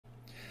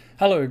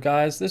Hello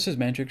guys, this is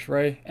Matrix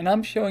Ray, and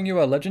I'm showing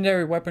you a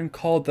legendary weapon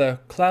called the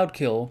Cloud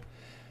Kill.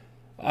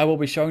 I will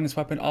be showing this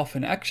weapon off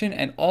in action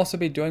and also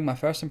be doing my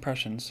first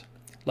impressions.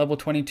 Level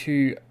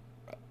 22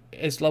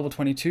 is level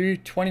 22,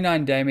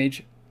 29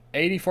 damage,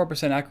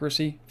 84%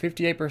 accuracy,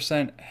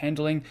 58%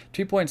 handling,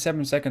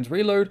 2.7 seconds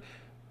reload,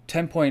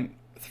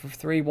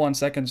 10.31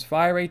 seconds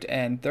fire rate,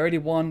 and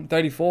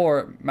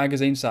 34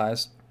 magazine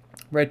size.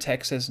 Red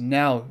text says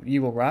now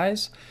you will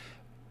rise.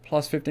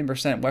 Plus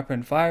 15%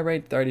 weapon fire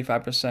rate,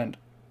 35%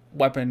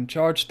 weapon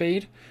charge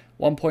speed,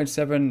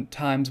 1.7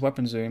 times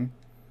weapon zoom.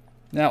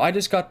 Now I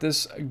just got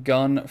this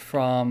gun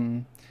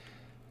from,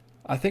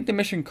 I think the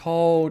mission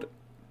called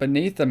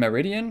Beneath the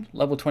Meridian,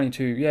 level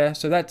 22, yeah,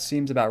 so that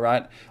seems about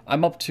right.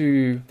 I'm up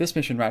to this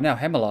mission right now,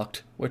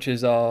 Hammerlocked, which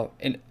is, I'm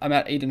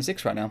at Eden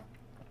 6 right now,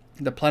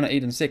 the planet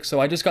Eden 6, so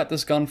I just got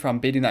this gun from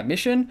beating that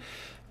mission,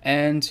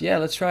 and yeah,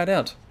 let's try it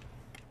out.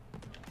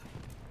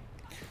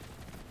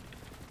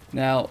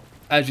 Now,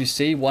 as you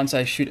see, once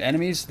I shoot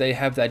enemies, they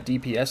have that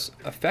DPS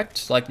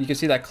effect. Like, you can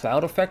see that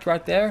cloud effect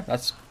right there.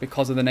 That's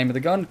because of the name of the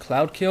gun,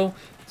 Cloud Kill.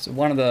 So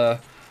one of the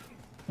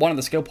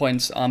skill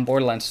points on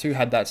Borderlands 2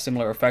 had that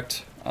similar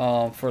effect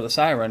for the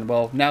siren.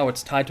 Well, now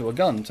it's tied to a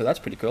gun, so that's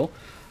pretty cool.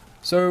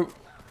 So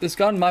this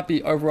gun might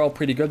be overall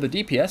pretty good.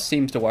 The DPS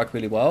seems to work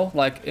really well.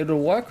 Like, it'll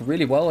work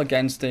really well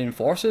against the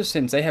enforcers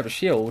since they have a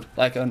shield,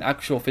 like an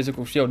actual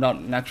physical shield, not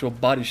an actual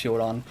body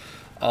shield on.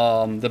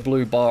 The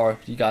blue bar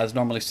you guys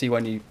normally see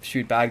when you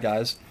shoot bad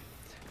guys.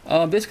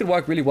 This could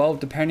work really well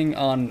depending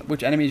on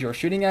which enemies you're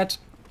shooting at.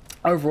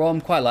 Overall,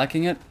 I'm quite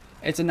liking it.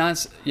 It's a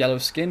nice yellow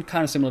skin,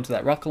 kind of similar to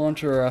that rocket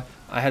launcher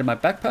I had in my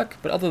backpack,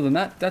 but other than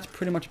that, that's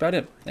pretty much about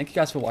it. Thank you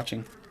guys for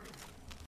watching.